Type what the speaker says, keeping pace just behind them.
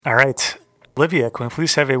All right. Olivia, can we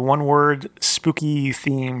please have a one-word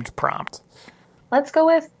spooky-themed prompt? Let's go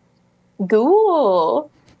with ghoul.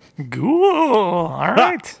 Ghoul. All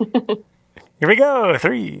right. Here we go.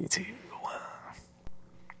 3, 2,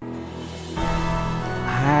 1.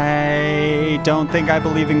 I don't think I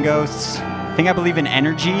believe in ghosts. I think I believe in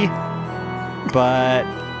energy, but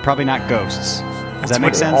probably not ghosts. Does that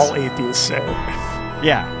make sense? All atheists say.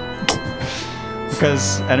 Yeah.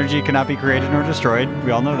 Because energy cannot be created nor destroyed.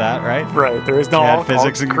 We all know that, right? Right. There is no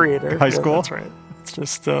physics in creator. High school. Yeah, that's right.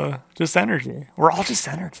 It's just energy. We're all just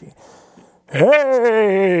energy.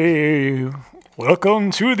 Hey,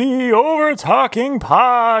 welcome to the Over Talking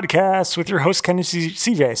Podcast with your host Ken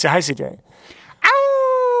CJ. Say hi, CJ.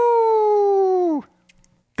 Ow!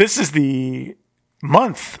 This is the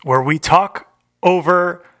month where we talk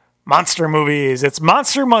over monster movies. It's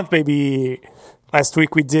Monster Month, baby. Last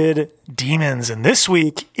week we did demons, and this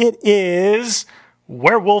week it is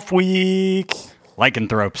Werewolf Week.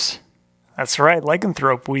 Lycanthropes. That's right,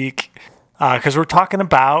 Lycanthrope Week. Because we're talking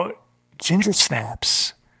about ginger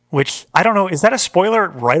snaps, which, I don't know, is that a spoiler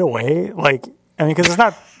right away? Because it's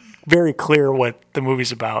not very clear what the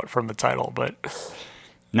movie's about from the title, but...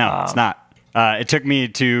 No, it's not. It took me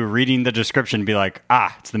to reading the description to be like,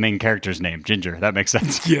 it's the main character's name, Ginger. That makes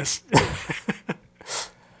sense. Yes.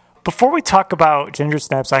 Before we talk about ginger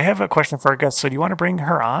snaps, I have a question for our guest. So do you want to bring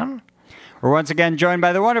her on? We're once again joined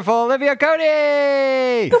by the wonderful Olivia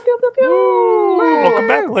Coady. Pew, pew, pew, pew. Welcome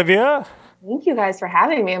back, Olivia. Thank you guys for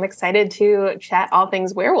having me. I'm excited to chat all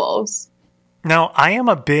things werewolves. Now, I am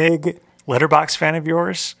a big Letterboxd fan of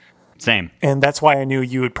yours. Same. And that's why I knew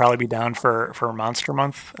you would probably be down for Monster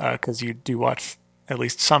Month, because you do watch at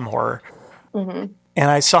least some horror. Mm-hmm.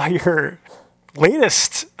 And I saw your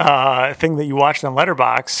latest thing that you watched on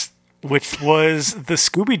Letterboxd, which was the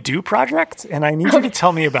Scooby-Doo project, and I need you to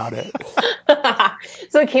tell me about it.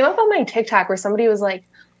 So it came up on my TikTok where somebody was like,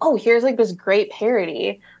 oh, here's this great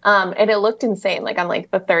parody. And it looked insane, on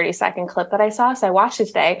the 30-second clip that I saw. So I watched it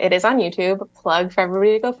today. It is on YouTube. Plug for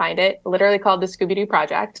everybody to go find it. Literally called the Scooby-Doo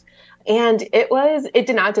Project. And it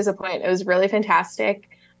did not disappoint. It was really fantastic.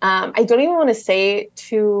 I don't even want to say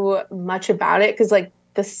too much about it because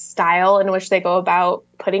the style in which they go about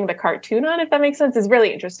putting the cartoon on, if that makes sense, is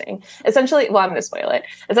really interesting. Essentially, well, I'm going to spoil it.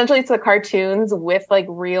 Essentially, it's the cartoons with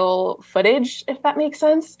real footage, if that makes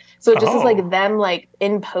sense. So it just is them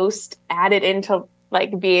in post added into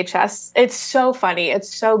VHS. It's so funny.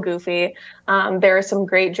 It's so goofy. There are some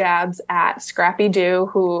great jabs at Scrappy Doo,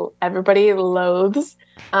 who everybody loathes.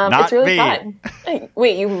 It's really fun.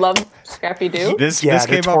 Wait, you love Scrappy Doo? This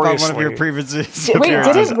came up on one of your previous appearances. Wait,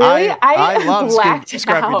 did it really? I love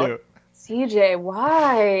Scrappy Doo. CJ,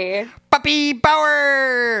 why? Puppy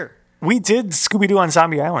Power! We did Scooby-Doo on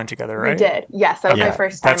Zombie Island together, right? We did. Yes, that was my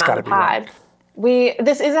first time on the pod.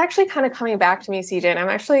 This is actually kind of coming back to me, CJ, and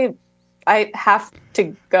I have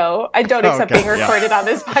to go. I don't accept being recorded on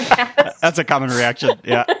this podcast. That's a common reaction.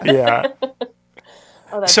 Yeah. Yeah.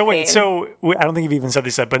 Oh, so wait, I don't think you've even said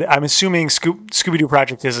this yet, but I'm assuming Scooby-Doo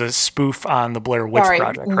Project is a spoof on the Blair Witch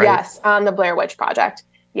Project, right? Yes, on the Blair Witch Project.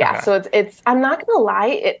 Yeah, okay. So it's I'm not gonna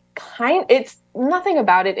lie, it's nothing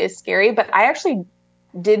about it is scary, but I actually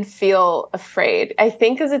did feel afraid. I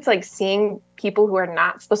think because it's seeing people who are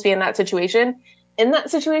not supposed to be in that situation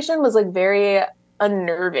was very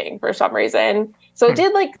unnerving for some reason. So it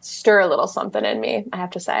did stir a little something in me, I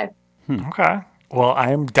have to say. Okay. Well,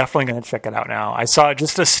 I am definitely going to check it out now. I saw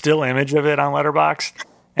just a still image of it on Letterboxd,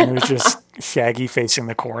 and it was just Shaggy facing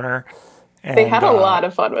the corner. And, they had a lot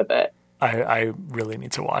of fun with it. I really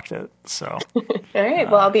need to watch it. So, all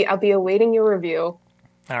right. Well, I'll be awaiting your review.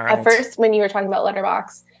 All right. At first, when you were talking about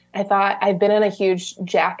Letterboxd, I thought I've been in a huge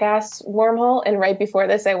Jackass wormhole, and right before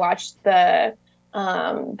this, I watched the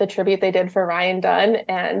tribute they did for Ryan Dunn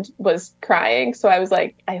and was crying. So I was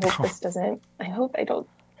like, I hope this doesn't. I hope I don't.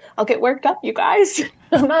 I'll get worked up, you guys.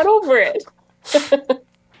 I'm not over it.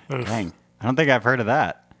 Dang. I don't think I've heard of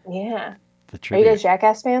that. Yeah. Are you guys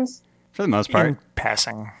Jackass fans? For the most part. In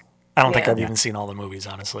passing. I don't think I've even seen all the movies,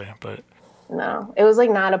 honestly. But no, it was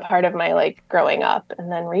not a part of my growing up.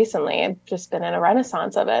 And then recently I've just been in a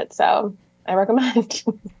renaissance of it. So I recommend.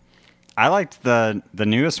 I liked the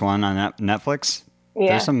newest one on Netflix. Yeah.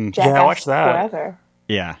 There's some... Jackass I watched that. Forever.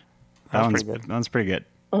 Yeah. That one's pretty good.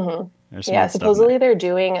 Mm-hmm. Yeah, supposedly they're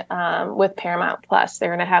doing with Paramount Plus. They're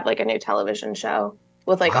going to have a new television show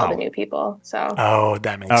with all the new people. So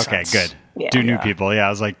that makes sense. Okay, good. Yeah. Do new people. Yeah, I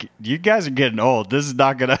was like, you guys are getting old. This is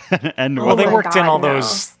not going to end well. Well, they worked in all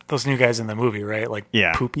those new guys in the movie, right?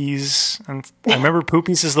 Poopies. And I remember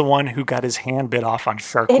Poopies is the one who got his hand bit off on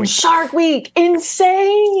Shark Week. Shark Week.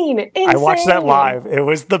 Insane. I watched that live. It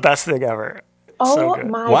was the best thing ever. Oh good.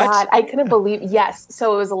 my What? God. I couldn't believe. Yes.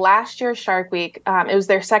 So it was last year Shark Week. It was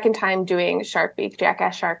their second time doing Shark Week,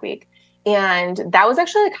 Jackass Shark Week. And that was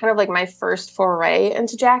actually kind of like my first foray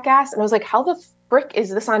into Jackass. And I was like, how the frick is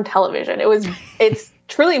this on television? It's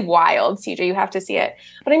truly wild, CJ. You have to see it.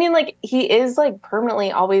 But I mean, like, he is like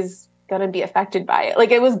permanently always going to be affected by it.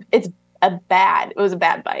 Like, it was a bad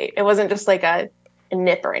bite. It wasn't just like a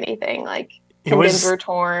nip or anything. Like, tendons were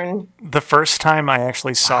torn. The first time I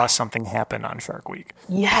actually saw something happen on Shark Week.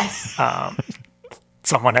 Yes.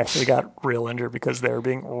 Someone actually got real injured because they were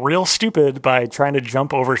being real stupid by trying to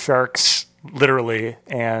jump over sharks, literally,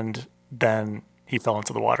 and then he fell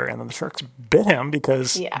into the water, and then the sharks bit him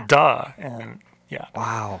because, duh, and yeah.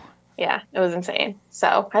 Wow. Yeah, it was insane.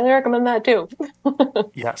 So, highly recommend that, too.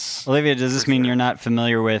 Yes. Olivia, does this mean you're not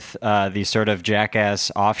familiar with the sort of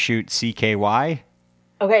Jackass offshoot CKY?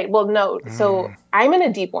 Okay, well, no. So, I'm in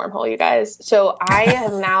a deep wormhole, you guys. So, I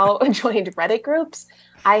have now joined Reddit groups.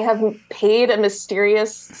 I have paid a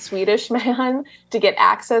mysterious Swedish man to get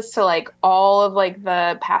access to like all of like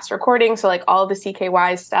the past recordings. So like all of the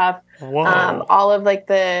CKY stuff, all of like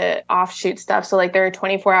the offshoot stuff. So like their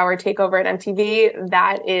 24-hour takeover at MTV,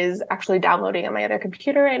 that is actually downloading on my other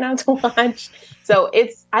computer right now to watch. So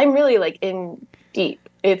I'm really like in deep.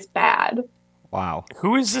 It's bad. Wow.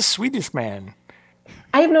 Who is this Swedish man?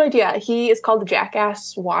 I have no idea. He is called the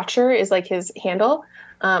Jackass Watcher is like his handle.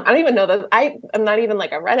 I don't even know that. I'm not even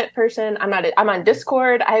like a Reddit person. I'm on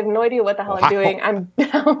Discord. I have no idea what the hell I'm doing. I'm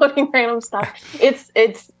downloading random stuff.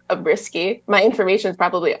 It's risky. My information is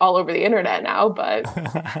probably all over the internet now, but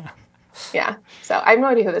yeah. So I have no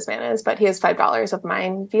idea who this man is, but he has $5 of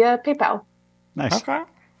mine via PayPal. Nice. Okay.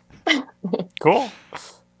 Cool.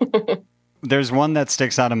 There's one that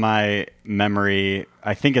sticks out of my memory.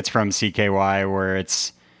 I think it's from CKY, where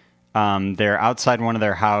it's they're outside one of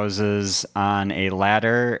their houses on a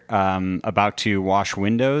ladder about to wash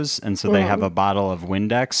windows. And so they have a bottle of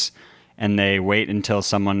Windex and they wait until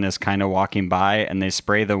someone is kind of walking by and they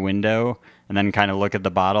spray the window and then kind of look at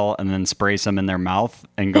the bottle and then spray some in their mouth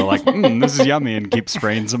and go like, this is yummy, and keep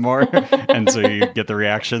spraying some more. And so you get the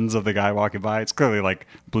reactions of the guy walking by. It's clearly like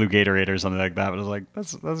blue Gatorade or something like that. But I was like,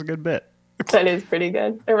 that's a good bit. That is pretty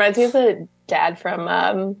good. It reminds me of the dad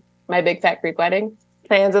from My Big Fat Greek Wedding.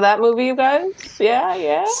 Fans of that movie, you guys?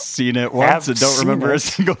 Yeah. Seen it once and don't remember a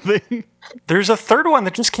single thing. There's a third one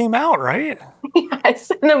that just came out, right?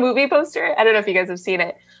 Yes, in the movie poster. I don't know if you guys have seen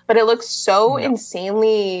it, but it looks so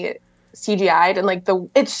insanely CGI'd and like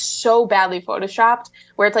it's so badly photoshopped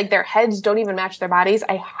where it's like their heads don't even match their bodies.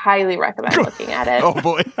 I highly recommend looking at it. Oh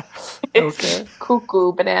boy. It's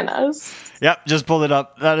cuckoo bananas. Yep, just pulled it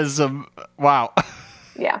up. That is wow.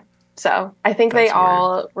 Yeah. So I think they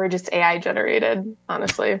all were just AI generated,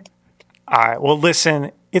 honestly. All right. Well,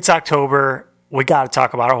 listen, it's October. We got to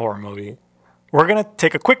talk about a horror movie. We're going to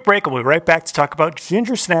take a quick break. We'll be right back to talk about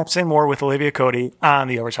Ginger Snaps and more with Olivia Coady on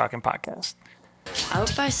the Over Talking podcast.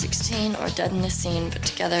 Out by 16 or dead in the scene, but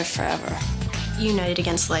together forever. United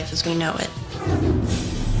against life as we know it.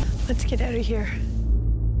 Let's get out of here.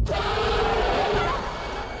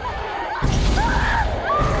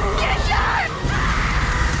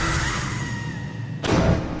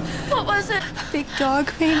 What was it? Big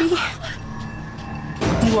dog, maybe?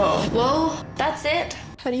 Whoa, that's it?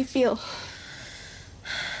 How do you feel?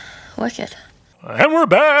 Wicked. And we're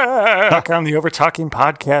back on the Over Talking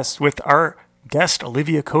podcast with our guest,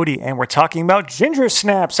 Olivia Coady, and we're talking about Ginger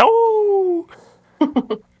Snaps. Oh!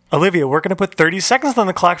 Olivia, we're going to put 30 seconds on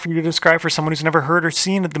the clock for you to describe for someone who's never heard or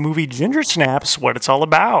seen the movie Ginger Snaps what it's all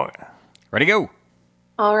about. Ready, go.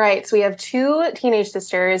 All right. So we have two teenage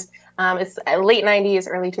sisters. It's late 90s,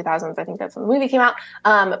 early 2000s. I think that's when the movie came out.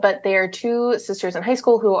 But they are two sisters in high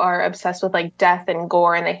school who are obsessed with like death and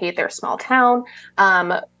gore, and they hate their small town.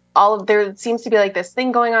 There seems to be like this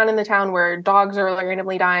thing going on in the town where dogs are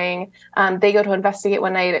randomly dying. They go to investigate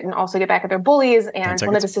one night and also get back at their bullies. And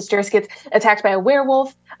one of the sisters gets attacked by a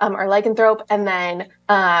werewolf or lycanthrope. And then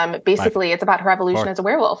basically it's about her evolution as a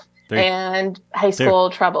werewolf and high school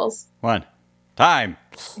troubles. 1. Time.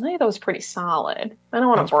 I think that was pretty solid. I don't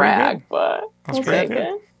want to brag, but that's pretty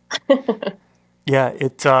good. Yeah,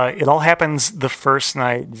 it all happens the first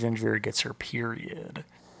night Ginger gets her period.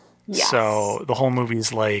 Yes. So the whole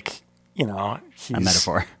movie's like, she's a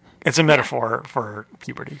metaphor. It's a metaphor for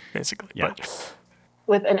puberty, basically. Yeah. But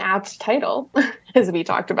with an apt title, as we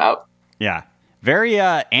talked about. Yeah. Very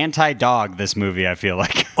anti-dog, this movie, I feel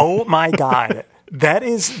like. Oh, my God. That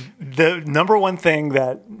is the number one thing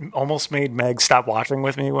that almost made Meg stop watching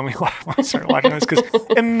with me when we started watching this, because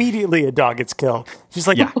immediately a dog gets killed. She's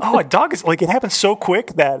like, oh, a dog is like, it happened so quick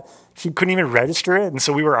that she couldn't even register it. And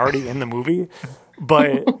so we were already in the movie.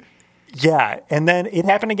 But Yeah, and then it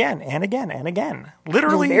happened again and again and again.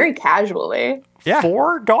 Literally very casually. Yeah.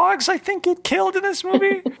 4 dogs, I think, get killed in this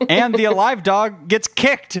movie. And the alive dog gets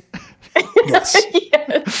kicked. Yes.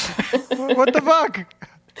 Yes. What the fuck?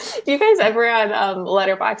 Do you guys ever on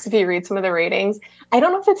Letterboxd, if you read some of the ratings, I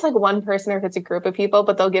don't know if it's like one person or if it's a group of people,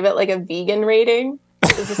 but they'll give it like a vegan rating.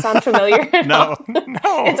 Does this sound familiar? No.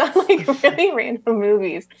 It's on like really random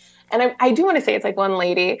movies. And I do want to say it's like one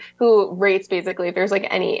lady who rates basically if there's like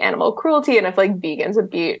any animal cruelty and if like vegans would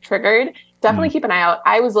be triggered. Definitely keep an eye out.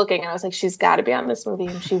 I was looking and I was like, she's got to be on this movie,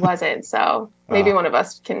 and she wasn't. So maybe one of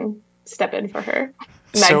us can step in for her.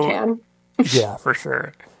 Meg can. Yeah, for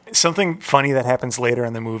sure. Something funny that happens later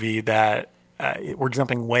in the movie that we're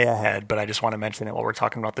jumping way ahead, but I just want to mention it while we're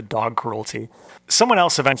talking about the dog cruelty. Someone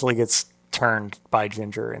else eventually gets turned by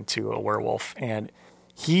Ginger into a werewolf, and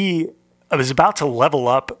he was about to level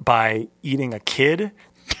up by eating a kid,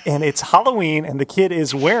 and it's Halloween, and the kid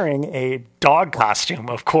is wearing a dog costume,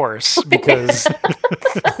 of course, because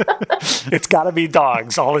it's got to be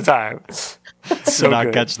dogs all the time. So Did not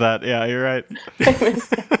good. catch that. Yeah, you're right.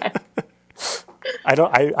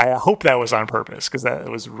 I hope that was on purpose because that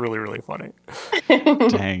was really, really funny.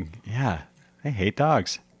 Dang. Yeah. I hate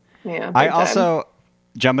dogs. Yeah. I big time. also,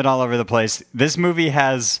 jumping all over the place, this movie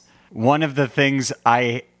has one of the things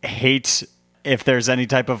I hate if there's any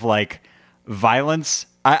type of like violence.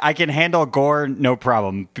 I can handle gore, no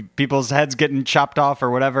problem. People's heads getting chopped off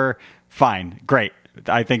or whatever, fine, great.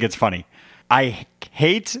 I think it's funny. I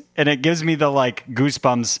hate, and it gives me the like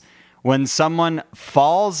goosebumps, when someone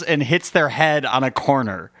falls and hits their head on a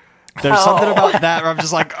corner. There's something about that where I'm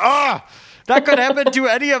just like, oh, that could happen to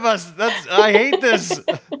any of us. I hate this.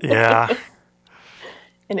 Yeah.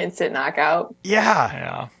 An instant knockout.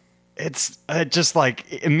 Yeah. It's just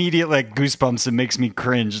like immediate like goosebumps. It makes me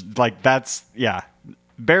cringe. Like that's, yeah,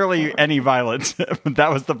 barely any violence. That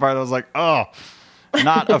was the part I was like, oh,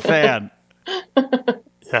 not a fan.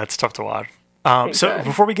 Yeah, it's tough to watch. So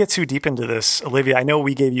before we get too deep into this, Olivia, I know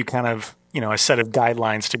we gave you kind of, a set of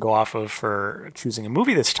guidelines to go off of for choosing a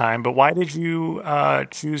movie this time, but why did you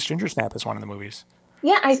choose Ginger Snap as one of the movies?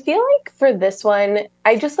 Yeah, I feel like for this one,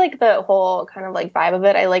 I just like the whole kind of like vibe of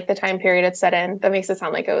it. I like the time period it's set in. That makes it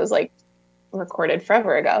sound like it was like recorded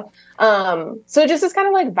forever ago. So it just is kind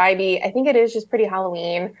of like vibey. I think it is just pretty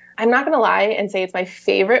Halloween. I'm not going to lie and say it's my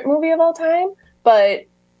favorite movie of all time, but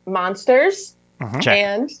monsters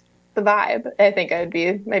and the vibe, I think would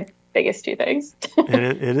be my biggest 2 things.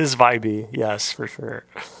 It is vibey, yes, for sure.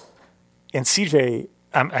 And CJ,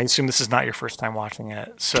 I assume this is not your first time watching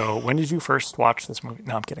it. So when did you first watch this movie?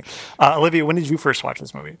 No, I'm kidding. Olivia, when did you first watch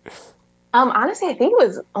this movie? Honestly, I think it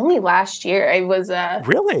was only last year. I was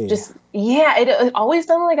really it always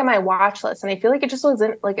been like on my watch list, and I feel like it just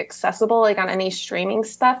wasn't like accessible like on any streaming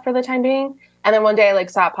stuff for the time being. And then one day I like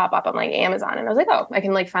saw it pop up on like Amazon, and I was like, oh, I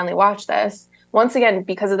can like finally watch this. Once again,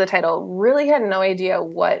 because of the title, really had no idea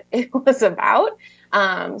what it was about.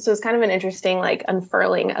 So it's kind of an interesting like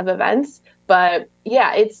unfurling of events. But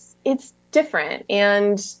yeah, it's different.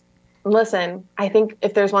 And listen, I think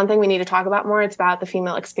if there's one thing we need to talk about more, it's about the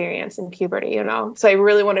female experience in puberty, So I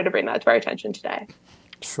really wanted to bring that to our attention today.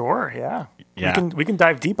 Sure, yeah. We can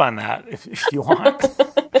dive deep on that if you want.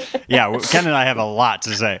 Yeah, Ken and I have a lot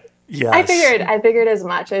to say. Yes. I figured as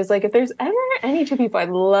much. I was like, if there's ever any 2 people I'd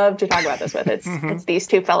love to talk about this with, it's these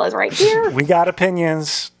 2 fellas right here. We got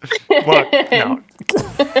opinions. Look, no.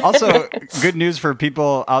 Also, good news for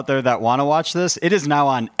people out there that want to watch this. It is now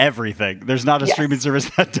on everything. There's not a streaming service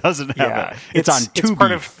that doesn't have it. It's on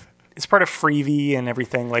Tubi. It's part of Freevee and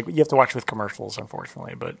everything. Like, you have to watch with commercials,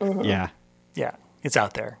 unfortunately. But yeah, it's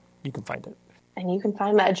out there. You can find it. And you can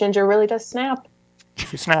find that Ginger really does snap.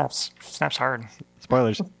 She snaps. She snaps hard.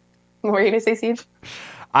 Spoilers. What were you going to say, Siege?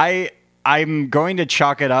 I'm going to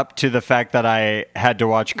chalk it up to the fact that I had to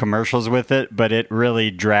watch commercials with it, but it really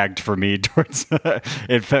dragged for me towards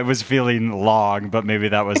it was feeling long, but maybe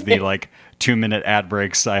that was the like 2-minute ad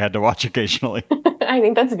breaks I had to watch occasionally. I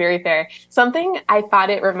think that's very fair. Something I thought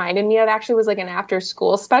it reminded me of actually was like an after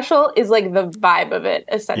school special is like the vibe of it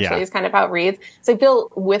essentially is kind of how it reads. So I feel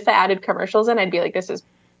with the added commercials in, I'd be like, this is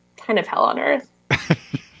kind of hell on earth.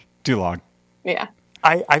 Too long. Yeah.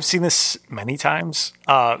 I've seen this many times.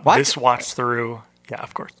 This watch through, yeah,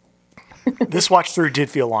 of course. This watch through did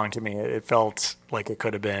feel long to me. It felt like it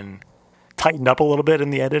could have been tightened up a little bit in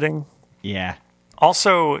the editing. Yeah.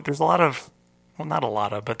 Also, there's not a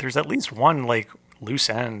lot of, but there's at least one like loose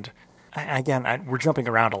end. We're jumping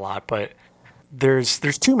around a lot, but there's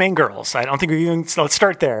 2 main girls. I don't think let's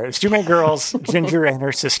start there. There's 2 main girls, Ginger and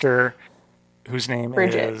her sister, whose name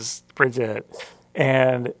is Bridget.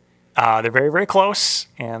 And they're very, very close,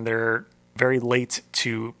 and they're very late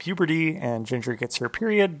to puberty, and Ginger gets her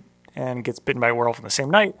period and gets bitten by a werewolf in the same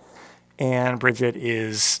night. And Bridget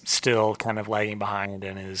is still kind of lagging behind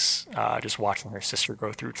and is just watching her sister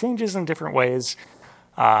go through changes in different ways,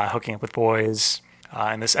 hooking up with boys.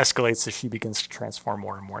 And this escalates as she begins to transform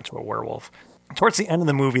more and more into a werewolf. Towards the end of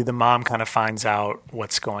the movie, the mom kind of finds out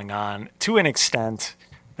what's going on to an extent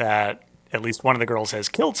that at least one of the girls has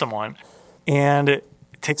killed someone, and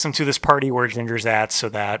takes them to this party where Ginger's at so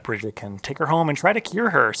that Bridget can take her home and try to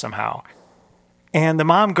cure her somehow. And the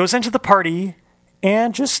mom goes into the party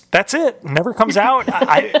and just, that's it. Never comes out.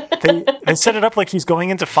 They set it up like she's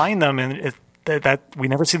going in to find them, and that we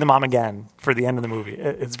never see the mom again for the end of the movie.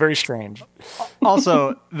 It's very strange.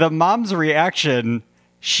 Also, the mom's reaction,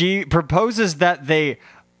 she proposes that they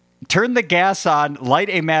turn the gas on, light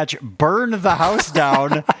a match, burn the house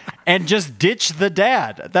down, and just ditch the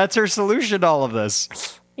dad. That's her solution to all of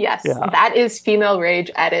this. Yes, that is female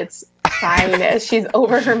rage at its finest. She's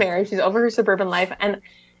over her marriage. She's over her suburban life. And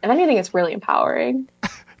if anything, it's really empowering.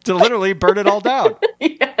 To literally burn it all down.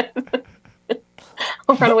 Yes.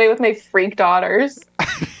 I'll run away with my freak daughters.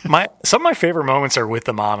 Some of my favorite moments are with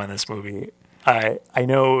the mom in this movie. I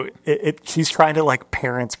know she's trying to like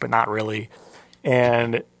parents, but not really.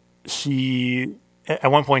 And she,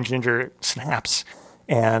 at one point, Ginger snaps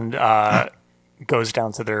and goes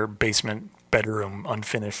down to their basement bedroom,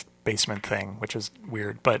 unfinished basement thing, which is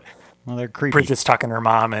weird. But they're creepy. Bridget's talking to her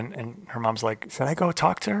mom, and her mom's like, "Should I go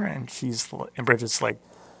talk to her?" And Bridget's like,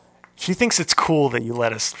 she thinks it's cool that you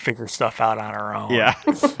let us figure stuff out on our own. Yeah.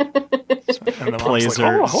 And the Plays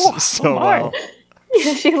mom's her so well.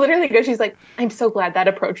 Yeah, she literally goes, she's like, "I'm so glad that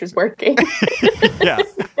approach is working." Yeah.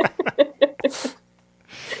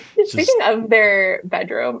 Speaking of their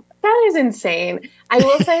bedroom, that is insane. I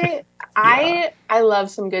will say, I love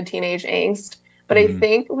some good teenage angst, but I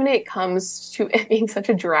think when it comes to it being such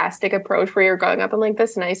a drastic approach where you're growing up in like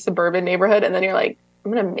this nice suburban neighborhood and then you're like,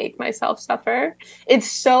 I'm going to make myself suffer. It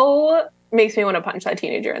so makes me want to punch that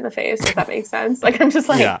teenager in the face, if that makes sense. Like, I'm just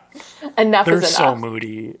like, enough they're is enough. so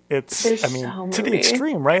moody. To the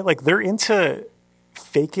extreme, right? Like, they're into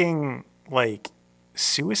faking, like,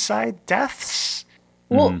 suicide deaths.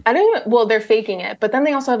 Well, I don't even, they're faking it, but then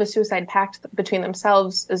they also have a suicide pact between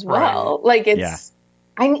themselves as well. Right. Like, it's,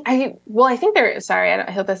 I think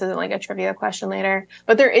I hope this isn't like a trivia question later,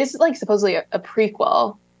 but there is like supposedly a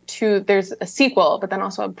prequel there's a sequel, but then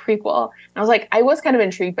also a prequel. And I was kind of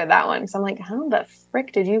intrigued by that one. So I'm like, how the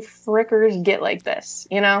frick did you frickers get like this?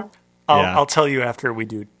 You know? I'll tell you after we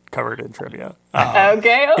do cover it in trivia.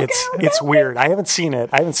 Okay. It's weird. I haven't seen it.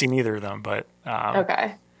 I haven't seen either of them, but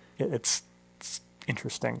it's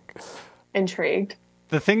interesting. Intrigued.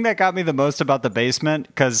 The thing that got me the most about the basement,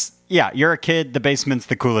 because you're a kid, the basement's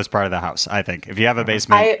the coolest part of the house, I think. If you have a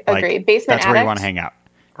basement, I agree. Basement that's where you want to hang out.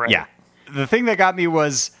 Right. Yeah. The thing that got me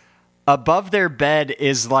was above their bed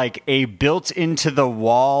is like a built into the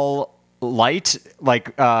wall light, like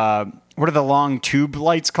what are the long tube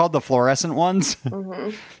lights called? The fluorescent ones?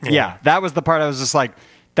 Mm-hmm. Yeah, that was the part I was just like,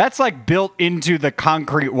 that's like built into the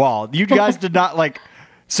concrete wall. You guys did not like...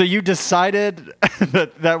 So you decided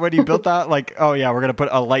that when you built that, like, oh yeah, we're going to put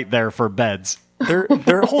a light there for beds.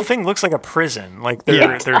 Their whole thing looks like a prison. Like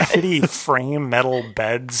their shitty frame metal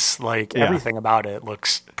beds, like everything about it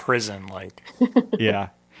looks prison like. Yeah.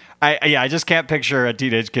 I just can't picture a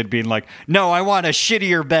teenage kid being like, "No, I want a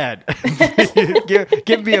shittier bed.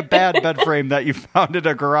 give me a bad bed frame that you found at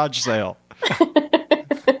a garage sale."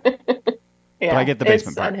 But I get the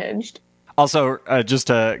basement part. Unhinged. Also, just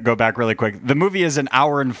to go back really quick, the movie is an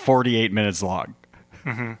hour and 48 minutes long.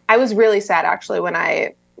 Mm-hmm. I was really sad actually when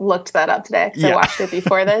I looked that up today because I watched it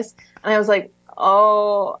before this, and I was like,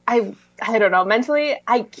 "Oh, I don't know. Mentally,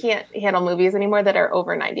 I can't handle movies anymore that are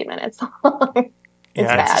over 90 minutes long."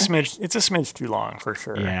 It's a smidge too long for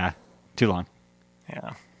sure. Yeah, too long.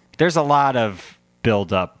 Yeah, there's a lot of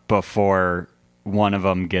build up before one of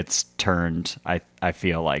them gets turned. I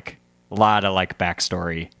feel like a lot of like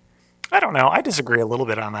backstory. I don't know. I disagree a little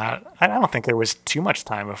bit on that. I don't think there was too much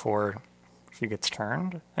time before she gets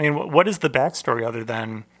turned. I mean, what is the backstory other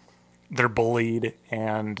than they're bullied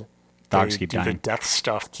and dogs they keep do dying. The death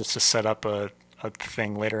stuff just to set up a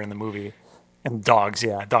thing later in the movie? And dogs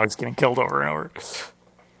getting killed over and over.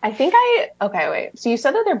 I think wait. So you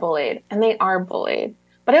said that they're bullied, and they are bullied.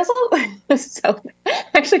 But I also,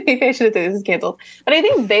 actually, maybe I should have said this is canceled. But I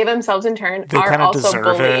think they themselves, in turn, are also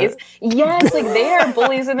bullies. Yes, like they are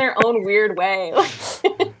bullies in their own weird way.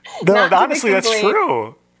 No, honestly, that's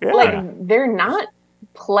true. Yeah. Like they're not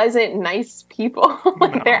pleasant, nice people.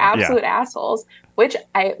 They're absolute assholes. Which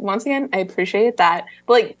I appreciate that.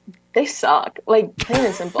 But like they suck. Like plain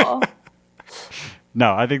and simple.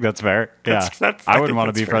 No, I think that's fair. I wouldn't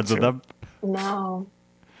want to be friends with them. No.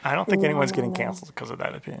 I don't think anyone's getting canceled because of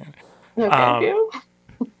that opinion. Okay,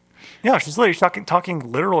 Yeah, she's literally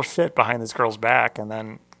talking literal shit behind this girl's back, and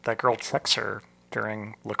then that girl checks her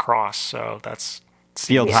during lacrosse. So that's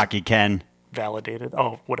field hockey, Ken. Validated.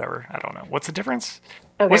 Oh, whatever. I don't know. What's the difference?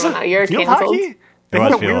 Okay, was well, you're field canceled. hockey? They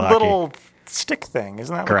had a weird little stick thing.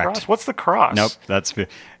 Isn't that correct? Lacrosse? What's the cross? Nope.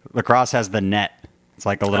 Lacrosse has the net. It's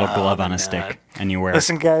like a little glove on a stick, and you wear.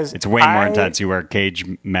 Listen, guys, it's way more intense. You wear cage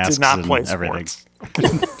masks did not and play everything.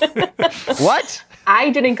 Sports. What? I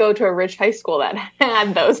didn't go to a rich high school that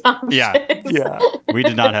had those options. Yeah. We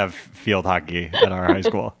did not have field hockey at our high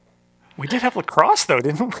school. We did have lacrosse, though,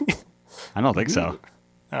 didn't we? I don't think so.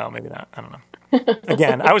 Oh, maybe not. I don't know.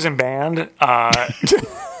 Again, I was in band.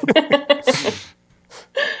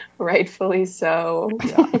 Rightfully so.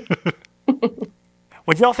 Yeah.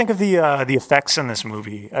 What do y'all think of the effects in this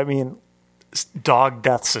movie? I mean, dog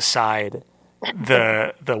deaths aside,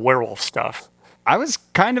 the werewolf stuff. I was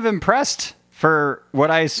kind of impressed for what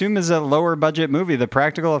I assume is a lower budget movie. The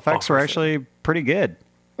practical effects were actually pretty good.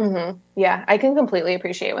 Mm-hmm. Yeah, I can completely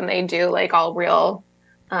appreciate when they do like all real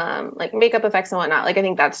like makeup effects and whatnot. Like I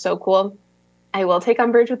think that's so cool. I will take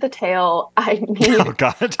umbrage with the tail. I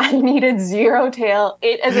needed zero tail.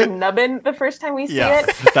 It is a nubbin the first time we see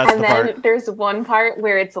it. And then there's one part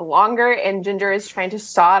where it's longer and Ginger is trying to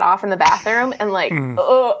saw it off in the bathroom and like,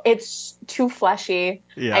 it's too fleshy.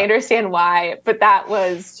 Yeah. I understand why, but that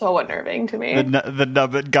was so unnerving to me. The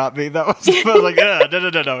nubbin got me. That was I was like, no.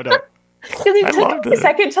 Because it took a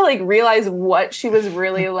second to like realize what she was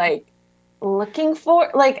really like looking for,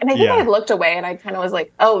 like, and I think I had looked away and I kind of was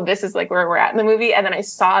like, oh, this is like where we're at in the movie, and then I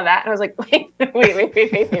saw that and I was like, wait,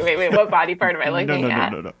 what body part am I looking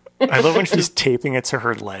at? No. I love when she's taping it to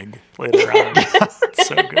her leg later on. It's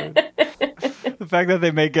so good. The fact that they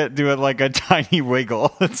make it do it like a tiny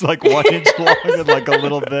wiggle, it's like 1 inch long and like a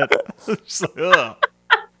little bit. It's like, ugh.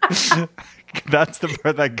 That's the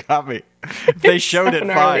part that got me. They showed it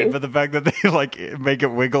fine, but the fact that they like make it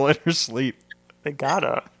wiggle in her sleep. They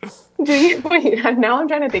gotta. Wait, now I'm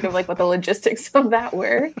trying to think of like what the logistics of that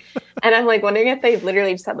were. And I'm like wondering if they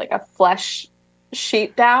literally just had like a flesh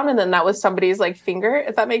sheet down and then that was somebody's like finger,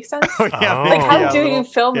 if that makes sense. Oh, yeah. Like how do you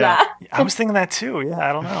film that? I was thinking that too. Yeah,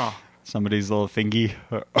 I don't know. Somebody's little thingy.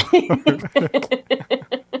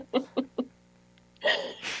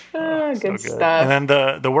 Good stuff. And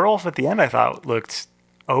then the werewolf at the end I thought looked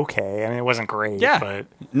okay. I mean, it wasn't great. Yeah. But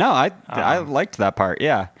no, I liked that part.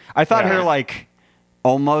 Yeah. I thought her like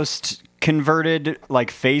almost converted like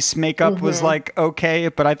face makeup was like okay,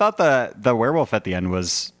 but I thought the werewolf at the end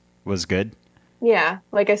was good. Yeah,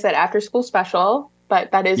 like I said, after school special,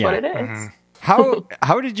 but that is what it is. Mm-hmm.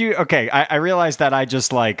 How did you? Okay, I realized that I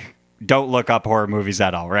just like don't look up horror movies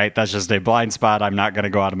at all. Right, that's just a blind spot. I'm not going to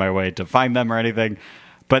go out of my way to find them or anything.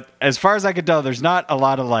 But as far as I could tell, there's not a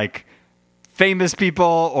lot of like famous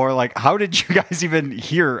people or like. How did you guys even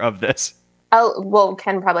hear of this? Oh well,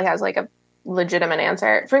 Ken probably has like a legitimate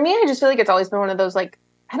answer. For me, I just feel like it's always been one of those like,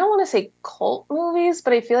 I don't want to say cult movies,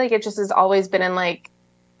 but I feel like it just has always been in like,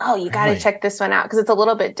 oh, you got to check this one out because it's a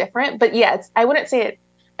little bit different. But yeah, I wouldn't say it.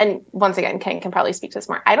 And once again, Ken can probably speak to this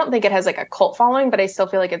more. I don't think it has like a cult following, but I still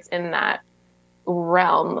feel like it's in that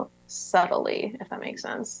realm subtly, if that makes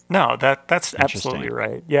sense. No, that's absolutely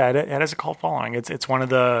right. Yeah, it has a cult following. It's one of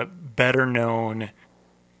the better known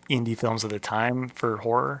indie films of the time for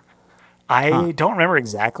horror. I don't remember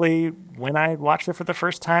exactly when I watched it for the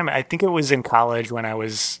first time. I think it was in college when I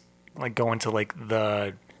was like going to like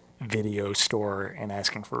the video store and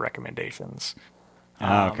asking for recommendations.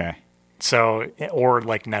 Okay. So, or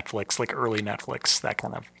like Netflix, like early Netflix, that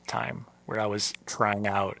kind of time where I was trying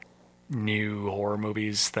out new horror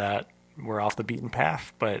movies that were off the beaten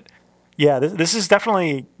path. But yeah, this has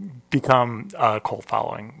definitely become a cult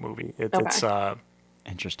following movie. It's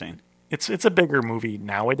interesting. It's a bigger movie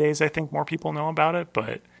nowadays. I think more people know about it,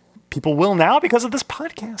 but people will now because of this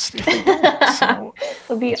podcast. If they don't, so.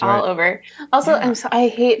 It'll be all over. Also, I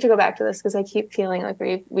hate to go back to this because I keep feeling like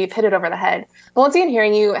we've hit it over the head. But once again,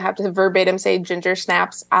 hearing you have to verbatim say Ginger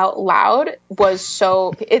Snaps out loud was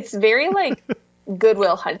so. It's very like Good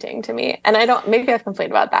Will Hunting to me, and maybe I've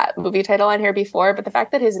complained about that movie title on here before, but the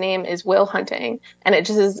fact that his name is Will Hunting and it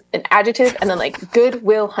just is an adjective and then like Good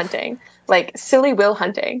Will Hunting. Like silly Will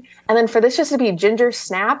Hunting, and then for this just to be Ginger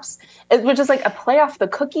Snaps, which is like a play off the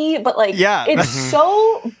cookie, but like it's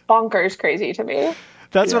so bonkers crazy to me.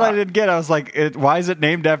 That's what I didn't get. I was like, why is it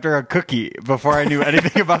named after a cookie? Before I knew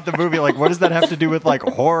anything about the movie, like what does that have to do with like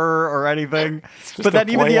horror or anything? But then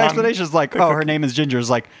even the explanation is like, oh, her name is Ginger. Is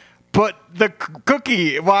like, But the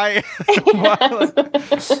cookie, why?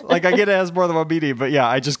 Like, I get it has more than one meaning, but yeah,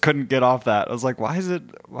 I just couldn't get off that. I was like, why?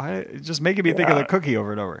 It's just making me think of the cookie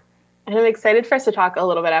over and over. And I'm excited for us to talk a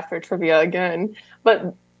little bit after trivia again.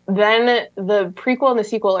 But then the prequel and the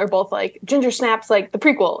sequel are both like Ginger Snaps, like the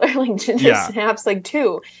prequel, or like Ginger Snaps, like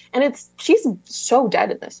 2. And she's so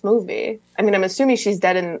dead in this movie. I mean, I'm assuming she's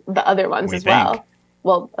dead in the other ones as well.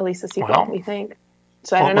 Well, at least the sequel, we think.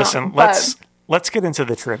 So I don't know. Listen, let's get into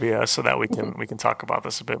the trivia so that we can talk about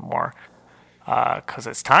this a bit more. Because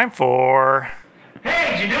it's time for...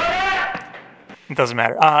 Hey, did you know that? It doesn't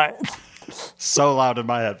matter. So loud in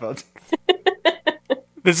my headphones.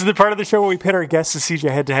 This is the part of the show where we pit our guests and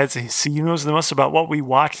CJ head-to-head to see who knows the most about what we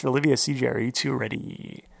watched. Olivia, CJ, are you two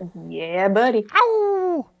ready? Yeah, buddy.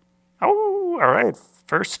 Ow! Oh, all right.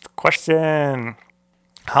 First question.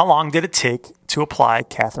 How long did it take to apply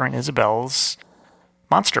Catherine Isabel's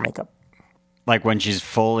monster makeup? Like when she's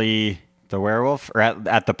fully the werewolf, or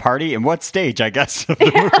at the party? In what stage, I guess, of the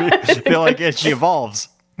movie? I feel like she evolves.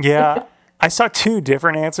 Yeah. I saw 2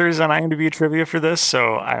 different answers on IMDb trivia for this,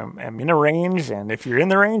 so I'm in a range, and if you're in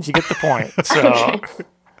the range, you get the point. So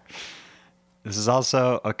This is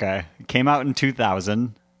also, okay, it came out in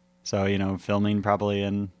 2000, so, filming probably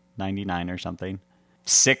in 99 or something.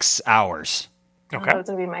 6 hours. Okay. That was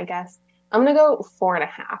going to be my guess. I'm going to go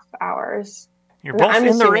 4.5 hours. You're both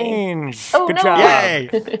in the range. Oh, Good no. job. Yay!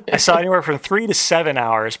 I saw anywhere from 3 to 7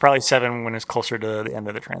 hours, probably 7 when it's closer to the end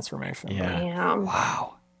of the transformation. Yeah. Damn.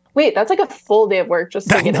 Wow. Wait, that's like a full day of work just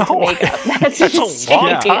to get into makeup. That's a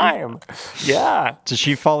long time. Yeah. Does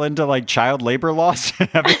she fall into like child labor laws and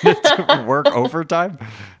having to work overtime?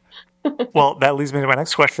 Well, that leads me to my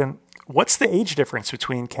next question. What's the age difference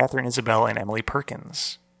between Catherine Isabel and Emily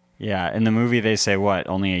Perkins? Yeah, in the movie they say what?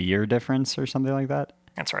 Only a year difference or something like that?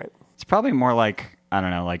 That's right. It's probably more like, I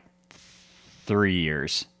don't know, like 3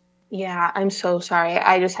 years. Yeah, I'm so sorry.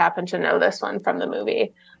 I just happened to know this one from the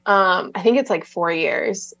movie. I think it's like 4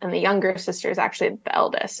 years, and the younger sister is actually the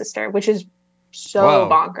eldest sister, which is so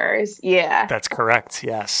bonkers. Yeah. That's correct,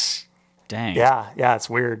 yes. Dang. Yeah, it's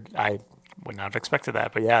weird. I would not have expected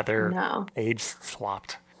that, but yeah, they're age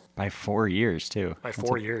swapped. By 4 years, too. By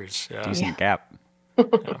 4 years, yeah. Decent gap.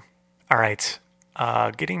 Yeah. All right.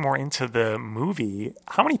 Getting more into the movie,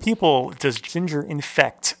 how many people does Ginger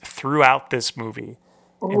infect throughout this movie?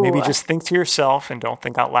 And maybe just think to yourself and don't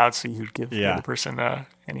think out loud so you'd give the other person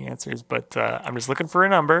any answers. But I'm just looking for a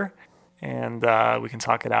number, and we can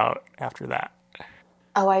talk it out after that.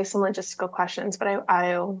 Oh, I have some logistical questions, but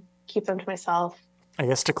I'll keep them to myself. I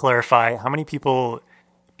guess to clarify, how many people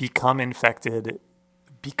become infected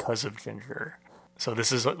because of Ginger? So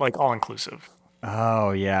this is like all-inclusive.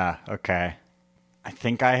 Oh, yeah. Okay. I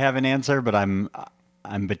think I have an answer, but I'm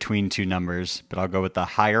between 2 numbers. But I'll go with the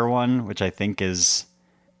higher one, which I think is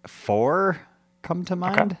 4 come to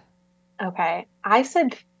mind. Okay. I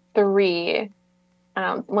said 3.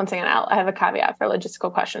 Once again, I have a caveat for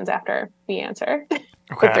logistical questions after we answer.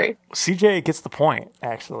 Okay. 3. CJ gets the point,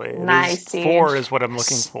 actually. Nice. 4 is what I'm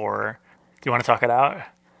looking for. Do you want to talk it out?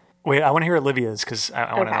 Wait, I want to hear Olivia's because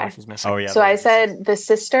I want to know what she's missing. Oh, yeah. So I said the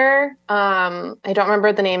sister, I don't remember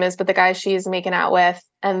what the name is, but the guy she's making out with,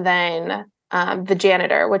 and then the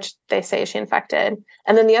janitor, which they say she infected.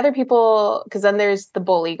 And then the other people, because then there's the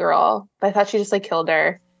bully girl. I thought she just like killed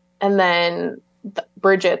her. And then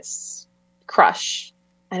Bridget's crush.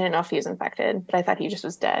 I didn't know if he was infected, but I thought he just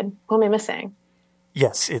was dead. Who am I missing?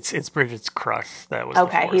 Yes, it's Bridget's crush that was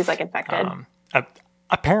okay. He's like infected.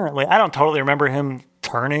 Apparently, I don't totally remember him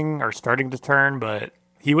turning or starting to turn, but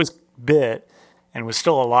he was bit and was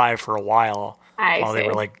still alive for a while while they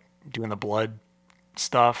were like doing the blood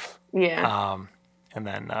stuff. Yeah. And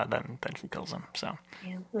then she kills him. So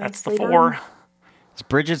that's nicely the 4. done. Is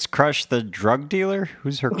Bridget's crush the drug dealer?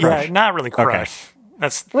 Who's her crush? Yeah, not really crush. Okay.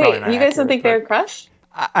 That's wait. You guys don't think they're a crush?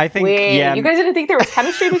 I think. Wait, yeah. you guys didn't think there was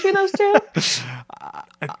chemistry between those two?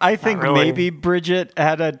 I think really. Maybe Bridget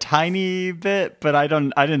had a tiny bit, but I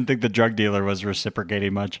didn't think the drug dealer was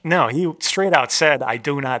reciprocating much. No, he straight out said, "I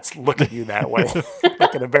do not look at you that way,"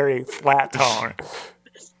 like in a very flat tone.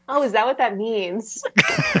 Oh, is that what that means?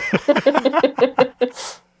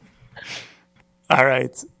 All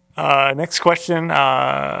right. Next question.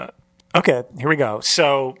 Okay, here we go.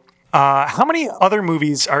 So, how many other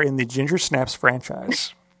movies are in the Ginger Snaps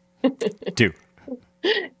franchise? 2.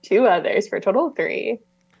 2 others for a total of 3.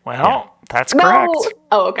 Well, that's correct.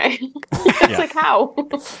 Oh, okay. It's like how?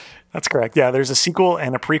 That's correct. Yeah, there's a sequel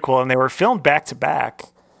and a prequel, and they were filmed back to back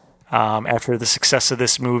after the success of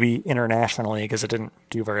this movie internationally because it didn't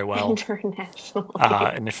do very well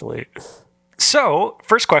Internationally. initially. So,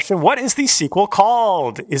 first question, what is the sequel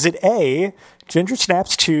called? Is it A, Ginger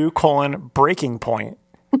Snaps 2, Breaking Point?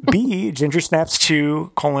 B, Ginger Snaps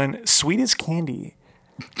 2, Sweet as Candy?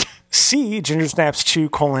 C, Ginger Snaps 2,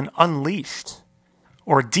 Unleashed?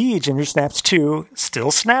 Or D, Ginger Snaps 2,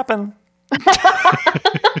 Still Snapping?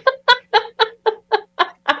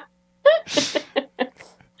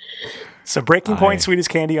 So Breaking Point, Sweet as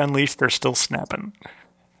Candy, Unleashed, or Still Snapping?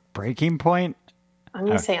 Breaking Point? I'm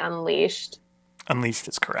going to say Unleashed. Unleashed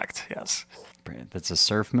is correct, yes. That's a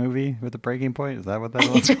surf movie with a breaking point? Is that what that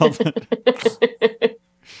one's called?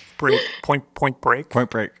 Point Break? Point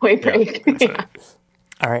Break. Point Break. Yeah.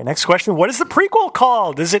 All right, next question. What is the prequel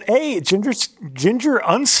called? Is it A, Ginger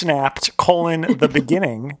Unsnapped, The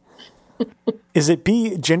Beginning? Is it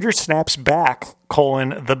B, Ginger Snaps Back,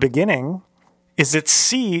 The Beginning? Is it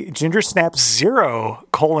C, Ginger Snaps 0,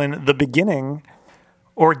 The Beginning?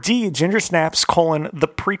 Or D, Ginger Snaps,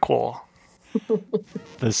 The Prequel?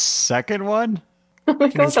 The second one?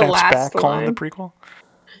 Ginger Snaps Back, The Prequel?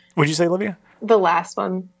 What'd you say, Olivia? The last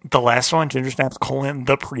one. The last one, Ginger Snaps,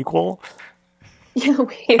 The Prequel? Yeah,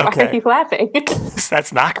 wait, why are you laughing?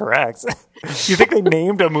 That's not correct. You think they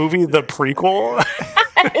named a movie The Prequel?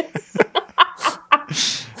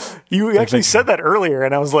 You actually said that earlier,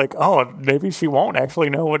 and I was like, oh, maybe she won't actually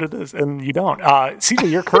know what it is. And you don't. CJ,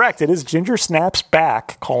 you're correct. It is Ginger Snaps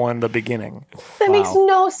Back, The Beginning. That makes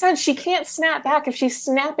no sense. She can't snap back if she's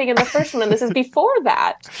snapping in the first one, and this is before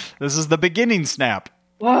that. This is the beginning snap.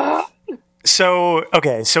 So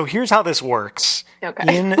here's how this works.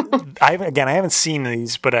 Okay. I haven't seen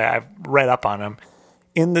these, but I've read up on them.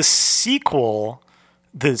 In the sequel,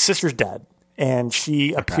 the sister's dead. And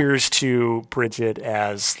she appears to Bridget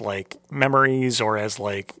as like memories or as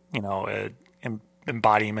like, an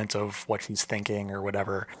embodiment of what she's thinking or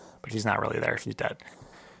whatever, but she's not really there. She's dead.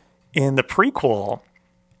 In the prequel,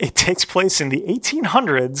 it takes place in the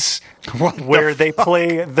 1800s where they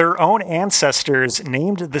play their own ancestors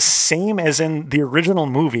named the same as in the original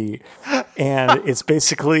movie. And it's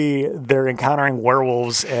basically they're encountering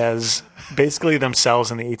werewolves as basically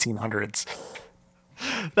themselves in the 1800s.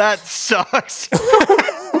 That sucks.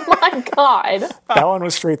 Oh my God. That one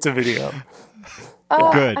was straight to video.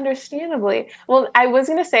 Oh, good. Understandably. Well, I was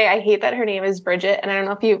going to say, I hate that her name is Bridget. And I don't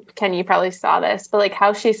know if you probably saw this, but like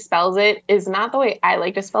how she spells it is not the way I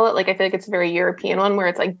like to spell it. Like, I feel like it's a very European one where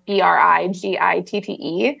it's like Brigitte,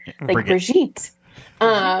 like Brigitte.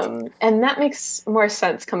 And that makes more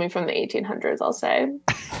sense coming from the 1800s, I'll say.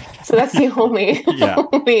 So that's the only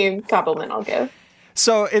compliment I'll give.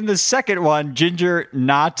 So in the second one, Ginger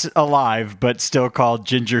not alive, but still called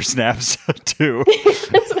Ginger Snaps 2.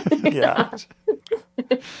 Yeah.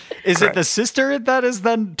 Is it the sister that is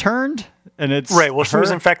then turned? And it's right. Well, she was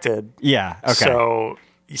infected. Yeah. Okay. So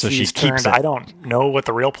she's turned. keeps it. I don't know what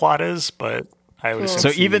the real plot is, but I would assume.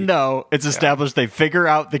 So even though it's established they figure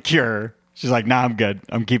out the cure, she's like, "Nah, I'm good.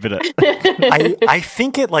 I'm keeping it." I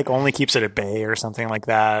think it like only keeps it at bay or something like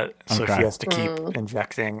that. So she has to keep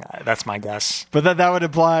injecting. That's my guess. But then that would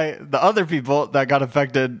imply the other people that got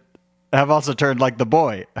affected have also turned like the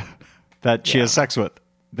boy that she has sex with.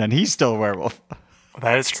 Then he's still a werewolf.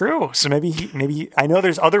 That is true. So maybe I know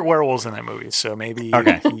there's other werewolves in that movie. So maybe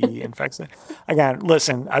he infects it. Again,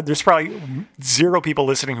 listen, there's probably 0 people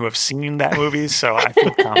listening who have seen that movie, so I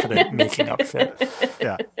feel confident making up shit.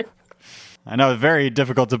 Yeah. I know it's very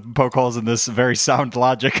difficult to poke holes in this very sound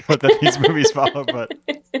logic that these movies follow, but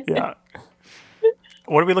yeah.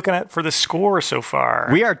 What are we looking at for the score so far?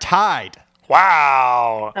 We are tied.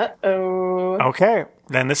 Wow. Uh-oh. Okay.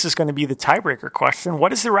 Then this is going to be the tiebreaker question.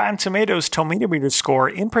 What is the Rotten Tomatoes Tomato Meter score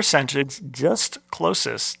in percentage just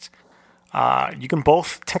closest? You can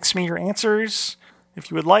both text me your answers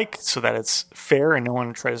if you would like so that it's fair and no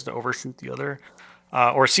one tries to overshoot the other.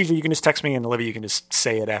 Or CJ, you can just text me, and Olivia, you can just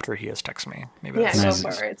say it after he has texted me. Maybe Yeah, go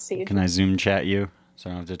for it, CJ. Can I Zoom chat you so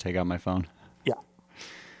I don't have to take out my phone? Yeah.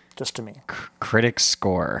 Just to me. Critic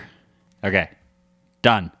score. Okay.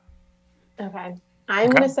 Done. Okay. I'm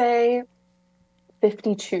going to say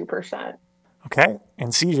 52%. Okay.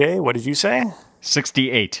 And CJ, what did you say?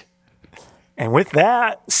 68. And with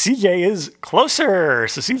that, CJ is closer.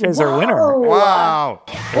 So CJ is our winner. Wow.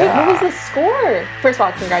 Wait, what was the score? First of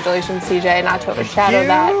all, congratulations, CJ, not to overshadow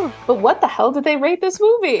that. But what the hell did they rate this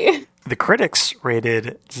movie? The critics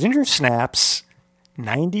rated Ginger Snaps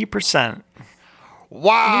 90%.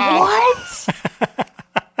 Wow. What?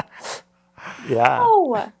 Yeah.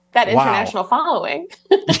 Oh, that international following.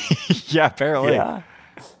 Yeah, apparently. Yeah.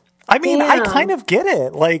 I mean, I kind of get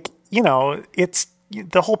it. Like, it's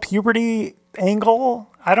the whole puberty angle.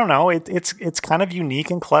 I don't know. It's kind of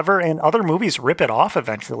unique and clever, and other movies rip it off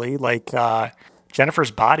eventually. Like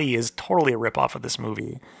Jennifer's body is totally a ripoff of this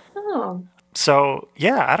movie. Oh. So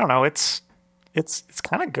yeah, I don't know. It's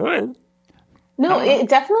kind of good. No, it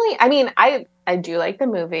definitely. I mean, I do like the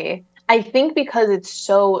movie. I think because it's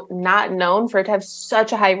so not known for it to have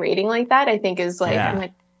such a high rating like that, I think is like, I'm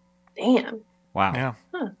like, damn. Wow. Yeah.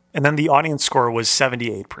 Huh. And then the audience score was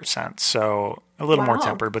 78%. So a little more Wow.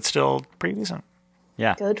 tempered, but still pretty decent.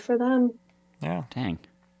 Yeah. Good for them. Yeah. Dang.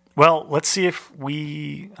 Well, let's see if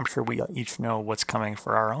I'm sure we each know what's coming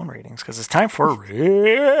for our own ratings because it's time for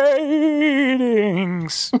ratings.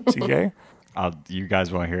 CJ? You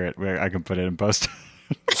guys won't hear it. I can put it in post.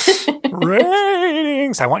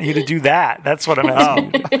 Ratings. I want you to do that. That's what I'm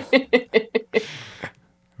asking you to do.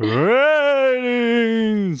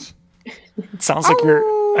 Ratings. It sounds like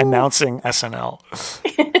you're announcing SNL.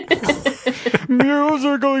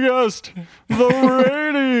 Musical guest. The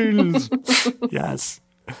ratings. Yes.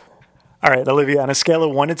 All right, Olivia, on a scale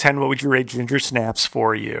of 1 to 10, what would you rate Ginger Snaps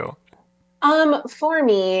for you? For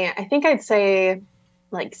me, I think I'd say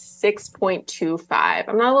like 6.25.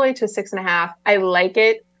 I'm not all the way to a 6.5. I like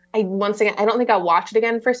it. Once again, I don't think I'll watch it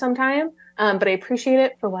again for some time, but I appreciate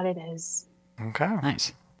it for what it is. Okay.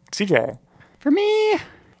 Nice. CJ? For me,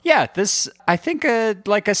 yeah, this, I think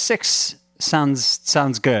like a 6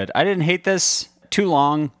 sounds good. I didn't hate this. Too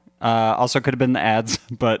long. Also could have been the ads,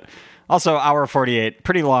 but also hour 48,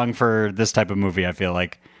 pretty long for this type of movie, I feel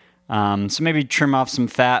like. So maybe trim off some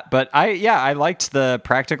fat, but I liked the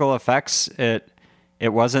practical effects. It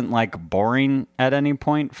wasn't like boring at any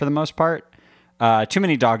point for the most part. Too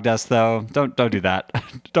many dog deaths though. Don't do that.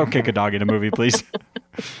 Don't kick a dog in a movie, please.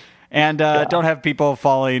 And don't have people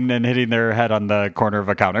falling and hitting their head on the corner of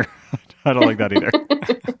a counter. I don't like that either.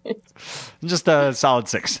 Just a solid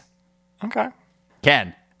 6. Okay.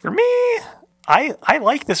 Ken. For me, I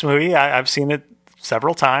like this movie. I've seen it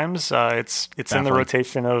several times. It's in the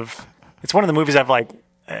rotation of... It's one of the movies I've like...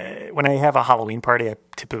 when I have a Halloween party, I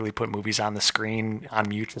typically put movies on the screen on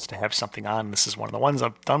mute just to have something on. This is one of the ones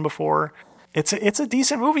I've done before. It's a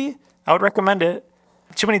decent movie. I would recommend it.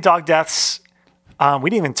 Too many dog deaths. We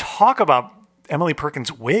didn't even talk about Emily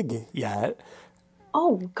Perkins' wig yet.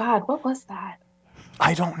 Oh, God, what was that?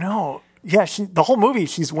 I don't know. Yeah, the whole movie,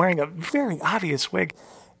 she's wearing a very obvious wig.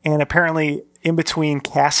 And apparently, in between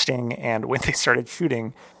casting and when they started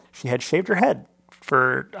shooting, she had shaved her head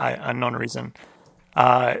for unknown reason.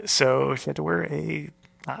 So she had to wear a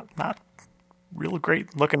not real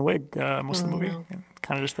great looking wig most of the movie.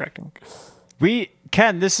 Kind of distracting.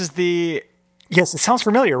 Ken, this is the... Yes, it sounds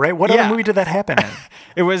familiar, right? What other movie did that happen in?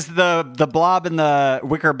 It was the blob in the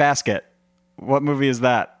wicker basket. What movie is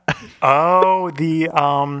that? Oh,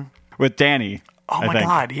 with Danny. Oh my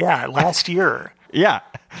God, yeah, last year. Yeah,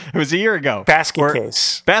 it was a year ago. Basket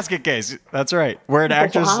Case. Basket Case, that's right. Where an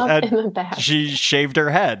actress she shaved her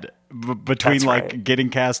head between getting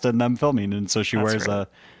cast and them filming, and so she wears a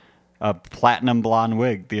platinum blonde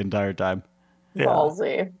wig the entire time. Yeah.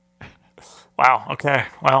 Ballsy. Wow. Okay.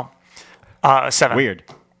 Well, 7. Weird.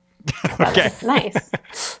 Okay. Nice.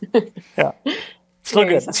 Yeah. Still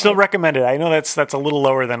good. Still recommended. I know that's a little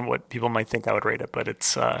lower than what people might think I would rate it, but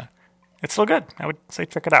it's still good. I would say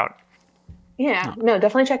check it out. Yeah. No,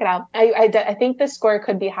 definitely check it out. I think the score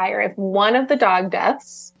could be higher if one of the dog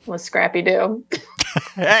deaths was Scrappy Doo.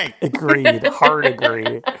 Hey. Agreed. Hard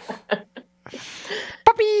agree.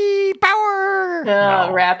 Puppy power.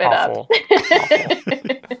 No, wrap it awful. up.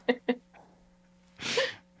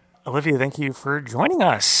 Olivia, thank you for joining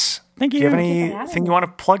us. Thank you. Do you have anything you want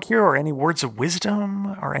to plug here, or any words of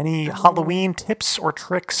wisdom, or any Halloween tips or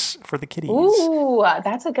tricks for the kiddies? Ooh,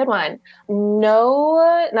 that's a good one.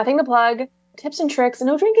 No, nothing to plug. Tips and tricks.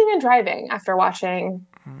 No drinking and driving after watching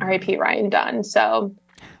R.I.P. Ryan Dunn. So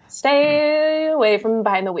stay away from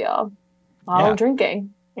behind the wheel while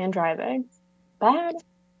drinking and driving. Bad.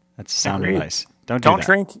 That sounds nice. Don't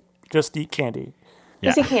drink. Just eat candy.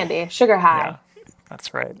 Just eat candy. Sugar high. Yeah,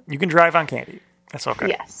 that's right. You can drive on candy. That's okay.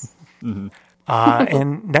 Yes. Mm-hmm.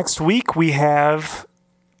 And next week we have...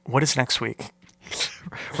 What is next week?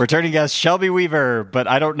 Returning guest Shelby Weaver, but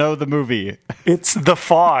I don't know the movie. It's The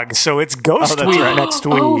Fog, so it's Ghost Week next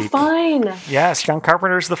week. Oh, fine. Yes, John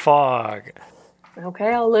Carpenter's The Fog.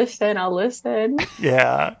 Okay, I'll listen.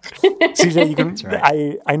 Yeah. CJ, you can...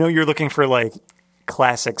 Right. I know you're looking for like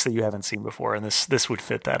classics that you haven't seen before, and this would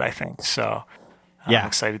fit that, I think. So I'm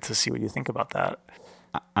excited to see what you think about that.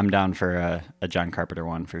 I'm down for a John Carpenter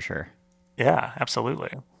one for sure. Yeah, absolutely.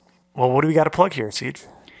 Well, what do we got to plug here, Siege?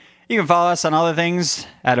 You can follow us on all the things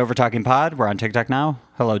at OverTalkingPod. We're on TikTok now.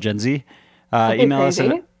 Hello, Gen Z. Email us.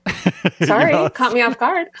 Sorry, caught me off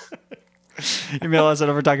guard. Email us at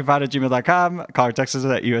overtalkingpod@gmail.com. Call or text us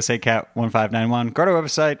at USACat1591. Go to our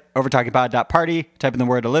website, overtalkingpod.party. Type in the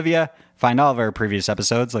word Olivia. Find all of our previous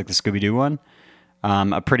episodes, like the Scooby-Doo one.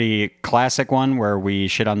 A pretty classic one where we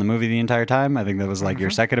shit on the movie the entire time. I think that was like your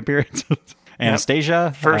second appearance.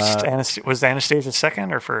 Anastasia. First, was Anastasia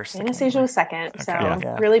second or first? Anastasia was second, so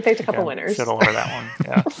yeah. really picked a couple winners. Should over that one.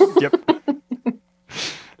 Yeah. Yep.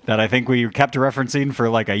 That I think we kept referencing for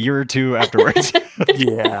like a year or two afterwards.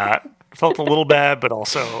 Yeah. Felt a little bad, but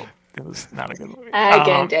also it was not a good movie. I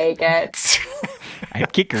can take it. I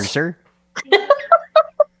have kickers, sir.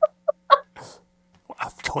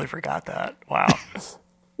 I totally forgot that. Wow.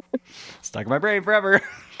 Stuck in my brain forever.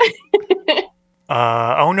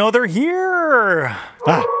 Oh no, they're here.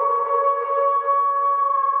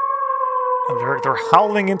 They're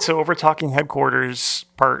howling into Overtalking headquarters,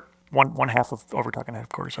 one half of Overtalking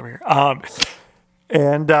headquarters over here.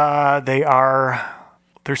 And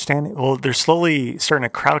they're standing. Well, they're slowly starting to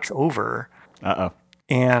crouch over.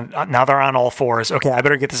 And now they're on all fours. Okay, I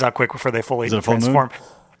better get this out quick before they fully transform.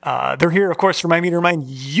 They're here, of course, to remind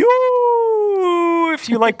you, if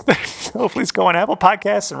you like the show, please go on Apple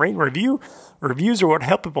Podcasts and rate and review. Reviews are what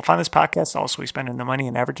help people find this podcast. Also, we spend the money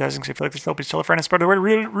in advertising. So if you like the show, please tell a friend and spread the word.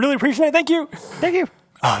 Really, really appreciate it. Thank you. Thank you.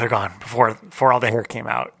 Oh, they're gone before all the hair came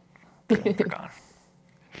out. They're gone.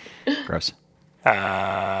 Gross.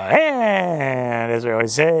 And as we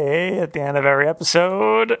always say at the end of every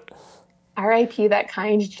episode, R.I.P. that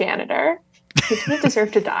kind janitor. He didn't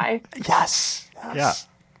deserve to die. Yes. Yeah.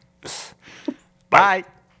 Bye.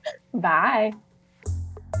 Bye.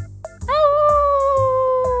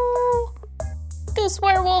 This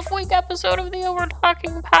Werewolf Week episode of the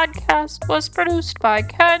Overtalking podcast was produced by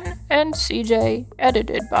Ken and CJ,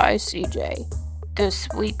 edited by CJ. This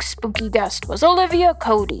week's spooky guest was Olivia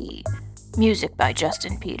Coady. Music by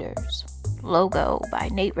Justin Peters. Logo by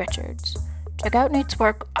Nate Richards. Check out Nate's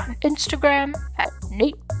work on Instagram at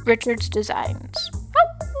Nate Richards Designs.